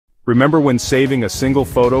Remember when saving a single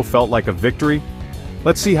photo felt like a victory?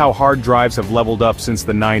 Let's see how hard drives have leveled up since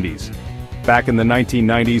the 90s. Back in the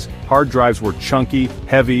 1990s, hard drives were chunky,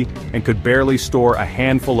 heavy, and could barely store a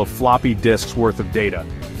handful of floppy disks worth of data.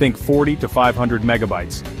 Think 40 to 500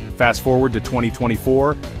 megabytes. Fast forward to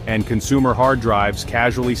 2024, and consumer hard drives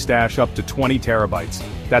casually stash up to 20 terabytes.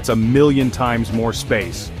 That's a million times more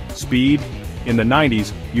space. Speed? In the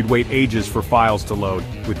 90s, you'd wait ages for files to load,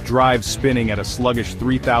 with drives spinning at a sluggish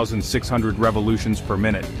 3,600 revolutions per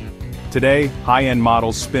minute. Today, high-end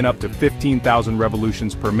models spin up to 15,000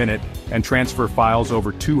 revolutions per minute and transfer files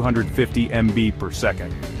over 250 MB per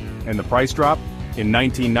second. And the price drop? In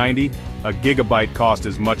 1990, a gigabyte cost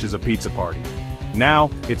as much as a pizza party.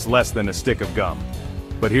 Now, it's less than a stick of gum.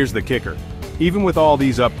 But here's the kicker. Even with all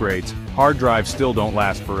these upgrades, hard drives still don't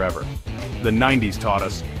last forever. The 90s taught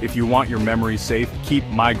us, if you want your memory safe, keep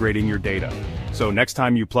migrating your data. So next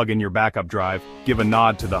time you plug in your backup drive, give a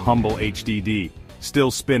nod to the humble HDD, still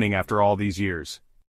spinning after all these years.